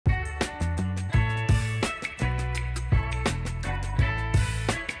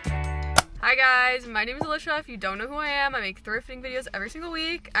Hi guys, my name is Alicia. If you don't know who I am, I make thrifting videos every single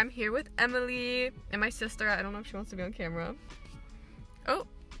week. I'm here with Emily and my sister. I don't know if she wants to be on camera. Oh,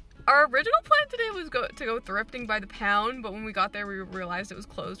 our original plan today was to go thrifting by the pound, but when we got there we realized it was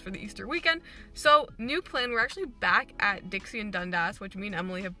closed for the Easter weekend. So new plan, we're actually back at Dixie and Dundas, which me and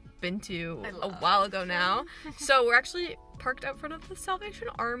Emily have been to a while ago now. So we're actually parked out front of the Salvation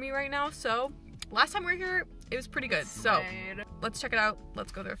Army right now. So last time we were here, it was pretty good. So let's check it out.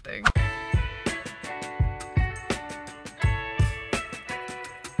 Let's go thrifting.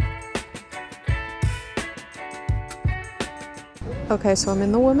 Okay, so I'm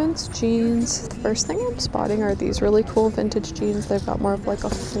in the women's jeans. The first thing I'm spotting are these really cool vintage jeans. They've got more of like a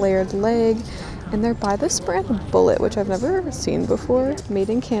flared leg, and they're by this brand Bullet, which I've never seen before. Made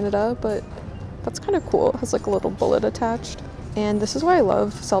in Canada, but that's kind of cool. It has like a little bullet attached. And this is why I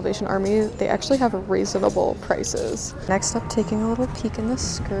love Salvation Army. They actually have reasonable prices. Next up, taking a little peek in the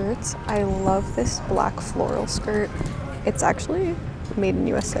skirts. I love this black floral skirt. It's actually made in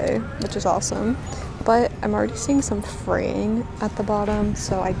USA, which is awesome. But I'm already seeing some fraying at the bottom,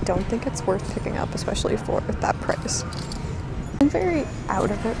 so I don't think it's worth picking up, especially for that price. I'm very out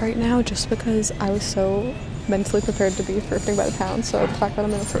of it right now just because I was so mentally prepared to be thrifting by the pound, so the fact that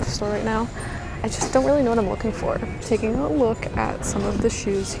I'm in a thrift store right now, I just don't really know what I'm looking for. Taking a look at some of the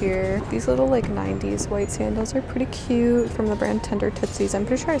shoes here. These little like 90s white sandals are pretty cute from the brand Tender Tootsies. I'm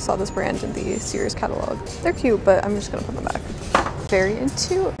pretty sure I saw this brand in the Sears catalog. They're cute, but I'm just gonna put them back. Very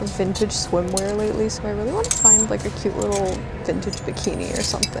into vintage swimwear lately, so I really want to find like a cute little vintage bikini or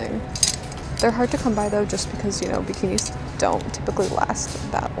something. They're hard to come by though, just because, you know, bikinis don't typically last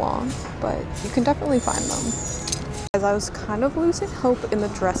that long, but you can definitely find them. As I was kind of losing hope in the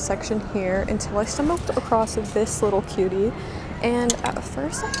dress section here until I stumbled across this little cutie, and at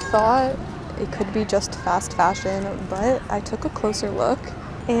first I thought it could be just fast fashion, but I took a closer look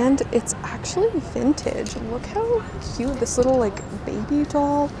and it's actually vintage. Look how cute this little like baby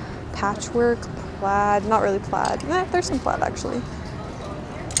doll patchwork plaid, not really plaid, there's some plaid actually.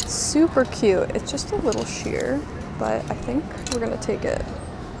 Super cute. It's just a little sheer, but I think we're gonna take it.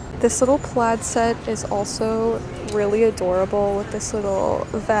 This little plaid set is also really adorable with this little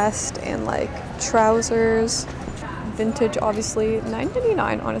vest and like trousers. Vintage, obviously.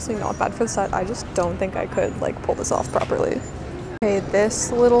 $9.99, honestly not bad for the set. I just don't think I could like pull this off properly. Okay,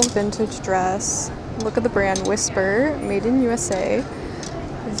 this little vintage dress, look at the brand Whisper, made in USA.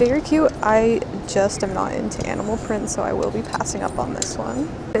 Very cute. I just am not into animal print, so I will be passing up on this one.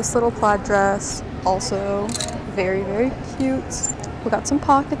 This little plaid dress, also very, very cute. We got some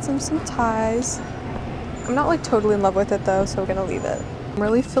pockets and some ties. I'm not like totally in love with it though, so we're gonna leave it. I'm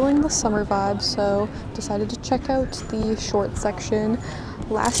really feeling the summer vibe, so decided to check out the short section.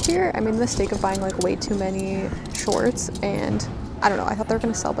 Last year, I made the mistake of buying like way too many shorts, and I don't know, I thought they were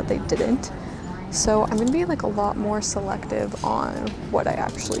gonna sell, but they didn't. So I'm gonna be like a lot more selective on what I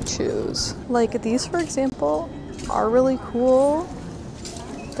actually choose. Like these, for example, are really cool.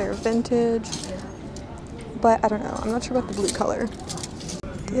 They're vintage, but I don't know, I'm not sure about the blue color.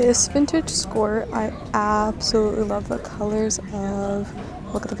 This vintage skirt, I absolutely love the colors of.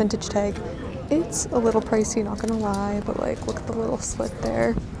 Look at the vintage tag. It's a little pricey, not gonna lie, but like look at the little slit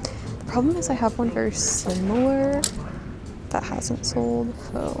there. The problem is I have one very similar that hasn't sold,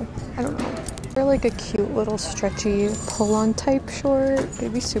 so I don't know. They're like a cute little stretchy pull-on type short.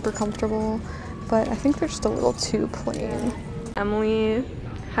 They'd be super comfortable, but I think they're just a little too plain. Emily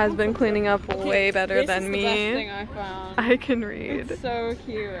has been cleaning up way better than me. This is the best thing I found. I can read. It's so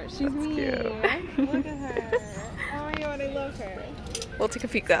cute. She's me. Cute. Look at her. Oh my god, I love her. We'll take a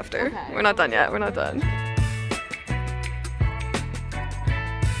peek after. Okay. We're not done yet. We're not done.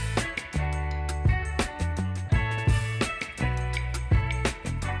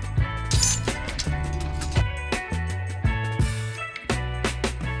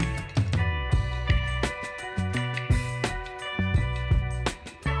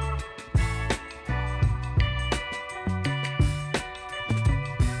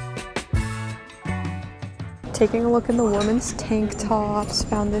 Taking a look in the women's tank tops,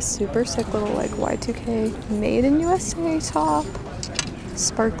 found this super sick little like Y2K made in USA top.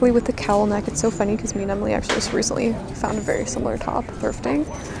 Sparkly with the cowl neck. It's so funny because me and Emily actually just recently found a very similar top thrifting,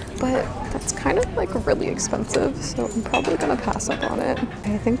 but that's kind of like really expensive, so I'm probably gonna pass up on it.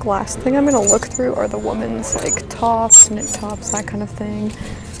 I think last thing I'm gonna look through are the women's like tops, knit tops, that kind of thing.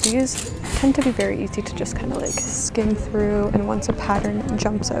 These tend to be very easy to just kind of like skim through, and once a pattern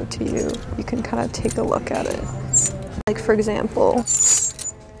jumps out to you, you can kind of take a look at it. Like for example,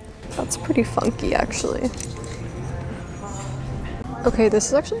 that's pretty funky actually. Okay, this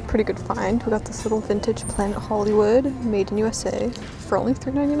is actually a pretty good find. We got this little vintage Planet Hollywood made in USA for only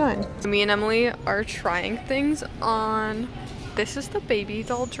 $3.99. Me and Emily are trying things on. This is the baby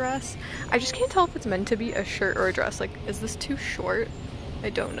doll dress. I just can't tell if it's meant to be a shirt or a dress. Like, is this too short?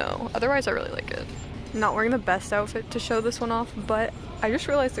 I don't know. Otherwise, I really like it. I'm not wearing the best outfit to show this one off, but I just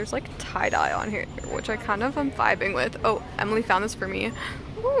realized there's like tie-dye on here, which I kind of am vibing with. Oh, Emily found this for me.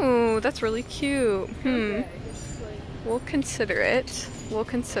 Ooh, that's really cute. We'll consider it. We'll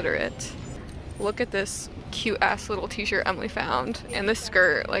consider it. Look at this cute ass little t-shirt Emily found. And the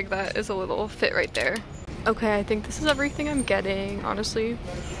skirt, like that is a little fit right there. Okay, I think this is everything I'm getting. Honestly,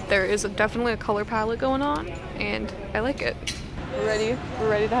 there is definitely a color palette going on and I like it. We're ready?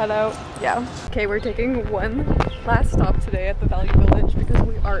 We're ready to head out? Yeah. Okay, we're taking one last stop today at the Value Village because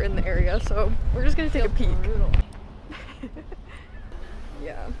we are in the area, so we're just gonna take a peek.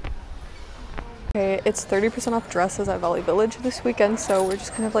 Yeah. Okay, it's 30% off dresses at Value Village this weekend, so we're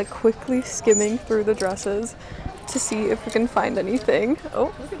just kind of like quickly skimming through the dresses to see if we can find anything.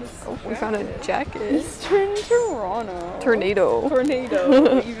 Oh, look at this. Oh, we found a jacket. Eastern Toronto. Tornado,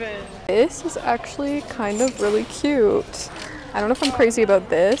 even. This is actually kind of really cute. I don't know if I'm crazy about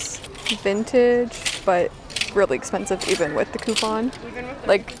this. Vintage, but really expensive even with the coupon.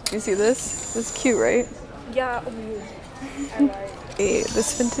 Like, you see this? This is cute, right? Yeah. I like.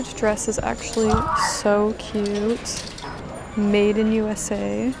 This vintage dress is actually so cute. Made in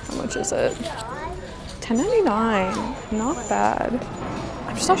USA. How much is it? $10.99. Not bad.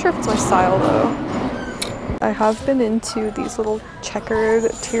 I'm just not sure if it's my style though. I have been into these little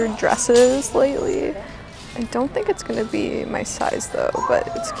checkered tiered dresses lately. I don't think it's gonna be my size though, but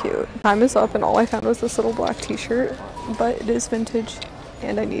it's cute. Time is up and all I found was this little black t-shirt, but it is vintage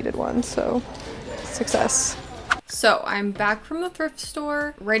and I needed one, so success. So I'm back from the thrift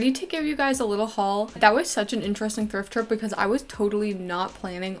store, ready to give you guys a little haul. That was such an interesting thrift trip because I was totally not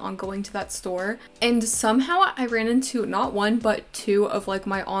planning on going to that store. And somehow I ran into not one, but two of like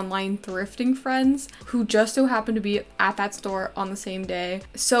my online thrifting friends who just so happened to be at that store on the same day.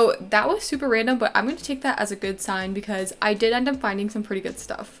 So that was super random, but I'm going to take that as a good sign because I did end up finding some pretty good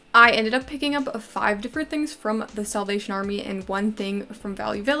stuff. I ended up picking up 5 different things from the Salvation Army and 1 thing from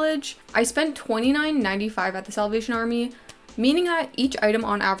Value Village. I spent $29.95 at the Salvation Army, meaning that each item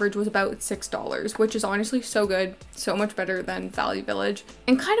on average was about $6, which is honestly so good, so much better than Value Village,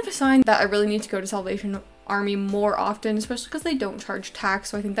 and kind of a sign that I really need to go to Salvation Army more often, especially because they don't charge tax,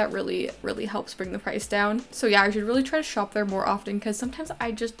 so I think that really helps bring the price down. So yeah, I should really try to shop there more often because sometimes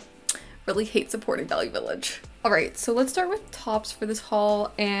I just really hate supporting Value Village. Alright, so let's start with tops for this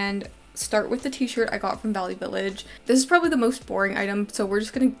haul and start with the t-shirt I got from Value Village. This is probably the most boring item, so we're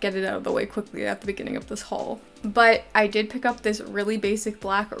just gonna get it out of the way quickly at the beginning of this haul. But I did pick up this really basic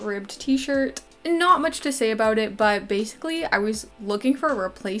black ribbed t-shirt. Not much to say about it, but basically I was looking for a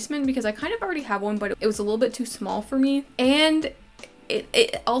replacement because I kind of already have one, but it was a little bit too small for me. And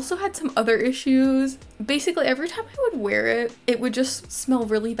it also had some other issues. Basically, every time I would wear it, it would just smell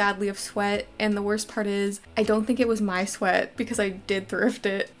really badly of sweat. And the worst part is, I don't think it was my sweat because I did thrift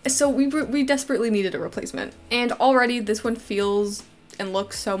it. So we desperately needed a replacement. And already this one feels and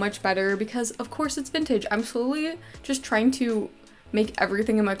looks so much better because of course it's vintage. I'm slowly just trying to make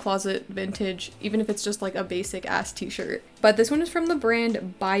everything in my closet vintage, even if it's just like a basic ass t-shirt. But this one is from the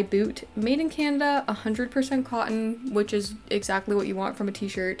brand By Boot, made in Canada, 100% cotton, which is exactly what you want from a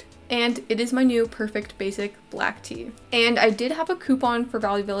t-shirt. And it is my new perfect basic black tee. And I did have a coupon for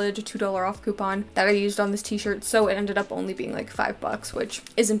Value Village, a $2 off coupon that I used on this t-shirt, so it ended up only being like $5, which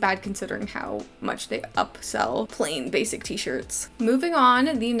isn't bad considering how much they upsell plain basic t-shirts. Moving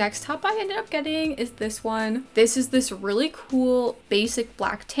on, the next top I ended up getting is this one. This is this really cool basic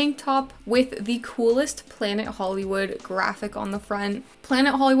black tank top with the coolest Planet Hollywood graphic on the front.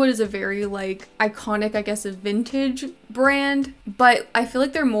 Planet Hollywood is a very like iconic, I guess, a vintage brand, but I feel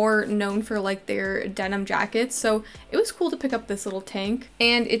like they're more known for like their denim jackets, so it was cool to pick up this little tank.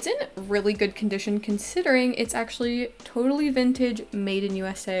 And it's in really good condition considering it's actually totally vintage, made in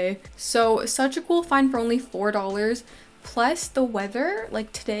USA. So such a cool find for only $4. Plus the weather,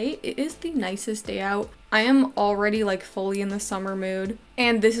 like today, it is the nicest day out. I am already like fully in the summer mood,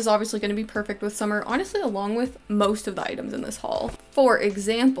 and this is obviously going to be perfect with summer, honestly, along with most of the items in this haul. For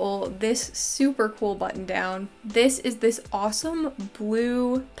example, this super cool button down. This is this awesome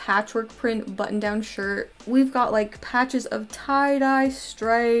blue patchwork print button down shirt. We've got like patches of tie-dye,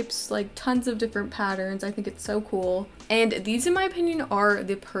 stripes, like tons of different patterns. I think it's so cool. And these, in my opinion, are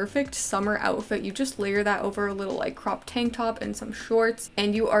the perfect summer outfit. You just layer that over a little like crop tank top and some shorts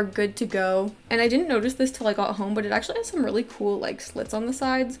and you are good to go. And I didn't notice this till I got home, but it actually has some really cool like slits on the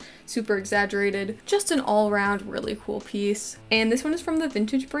sides, super exaggerated, just an all-around really cool piece. And this one is from the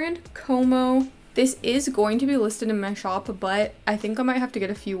vintage brand Como. This is going to be listed in my shop, but I think I might have to get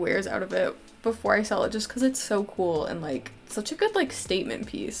a few wears out of it before I sell it, just because it's so cool and like such a good like statement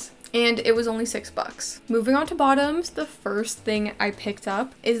piece. And it was only $6. Moving on to bottoms, the first thing I picked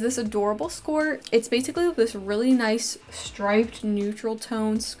up is this adorable skirt. It's basically this really nice striped neutral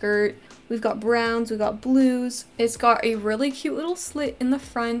tone skirt. We've got browns, we've got blues. It's got a really cute little slit in the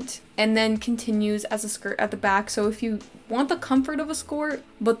front and then continues as a skirt at the back. So if you want the comfort of a skirt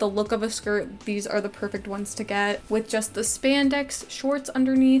but the look of a skirt, these are the perfect ones to get with just the spandex shorts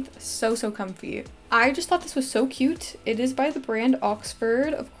underneath. So comfy. I just thought this was so cute. It is by the brand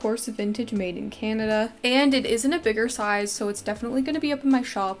Oxford, of course, vintage, made in Canada, and it is in a bigger size, so it's definitely going to be up in my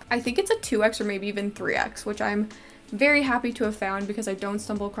shop. I think it's a 2X or maybe even 3X, which I'm very happy to have found because I don't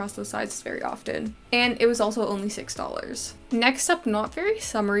stumble across those sizes very often. And it was also only $6. Next up, not very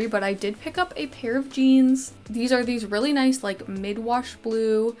summery, but I did pick up a pair of jeans. These are these really nice like mid-wash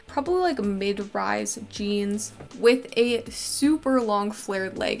blue, probably like mid-rise jeans with a super long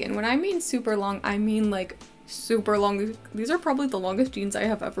flared leg. And when I mean super long, I mean like super long. These are probably the longest jeans I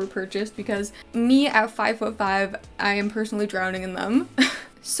have ever purchased because me at 5'5", I am personally drowning in them.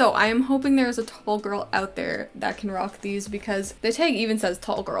 So I am hoping there's a tall girl out there that can rock these because the tag even says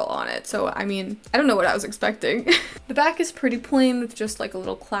tall girl on it. So I mean, I don't know what I was expecting. The back is pretty plain with just like a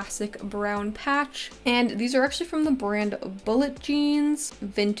little classic brown patch. And these are actually from the brand Bullet Jeans,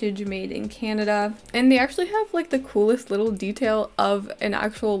 vintage, made in Canada. And they actually have like the coolest little detail of an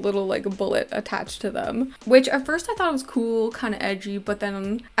actual little like bullet attached to them, which at first I thought was cool, kind of edgy, but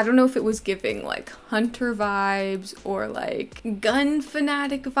then I don't know if it was giving like hunter vibes or like gun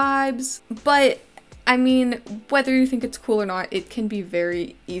fanatic vibes, but I mean, whether you think it's cool or not, it can be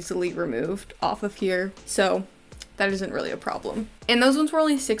very easily removed off of here, so that isn't really a problem. And those ones were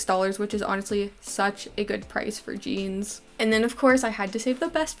only $6, which is honestly such a good price for jeans. And then of course I had to save the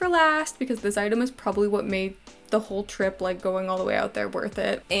best for last because this item is probably what made the whole trip, like going all the way out there, worth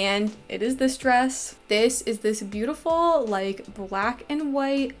it. And it is this dress. This is this beautiful like black and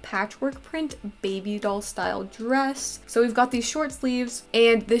white patchwork print baby doll style dress. So we've got these short sleeves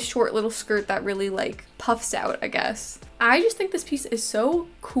and this short little skirt that really like puffs out, I guess. I just think this piece is so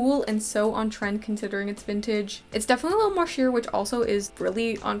cool and so on trend considering it's vintage. It's definitely a little more sheer, which also is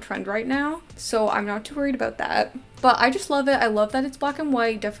really on trend right now, so I'm not too worried about that. But I just love it. I love that it's black and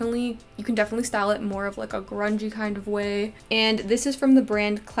white. Definitely, you can definitely style it more of like a grungy kind of way. And this is from the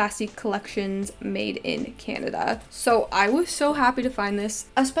brand Classic Collections, made in Canada. So I was so happy to find this,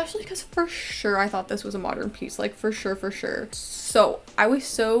 especially because for sure I thought this was a modern piece, like for sure. So I was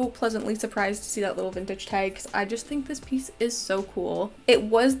so pleasantly surprised to see that little vintage tag because I just think this piece is so cool. It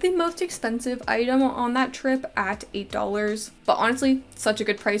was the most expensive item on that trip at $8, but honestly, such a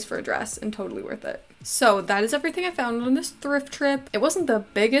good price for a dress and totally worth it. So that is everything I found on this thrift trip. It wasn't the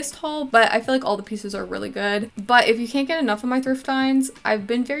biggest haul, but I feel like all the pieces are really good. But if you can't get enough of my thrift finds, I've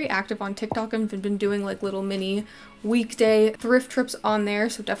been very active on TikTok and been doing like little mini weekday thrift trips on there,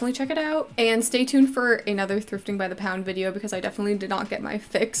 so definitely check it out. And stay tuned for another thrifting by the pound video because I definitely did not get my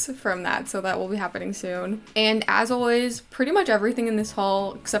fix from that, so that will be happening soon. And as always, pretty much everything in this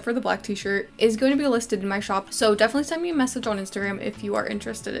haul except for the black t-shirt is going to be listed in my shop, so definitely send me a message on Instagram if you are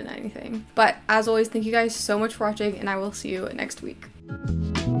interested in anything. But as always, thank you guys so much for watching and I will see you next week.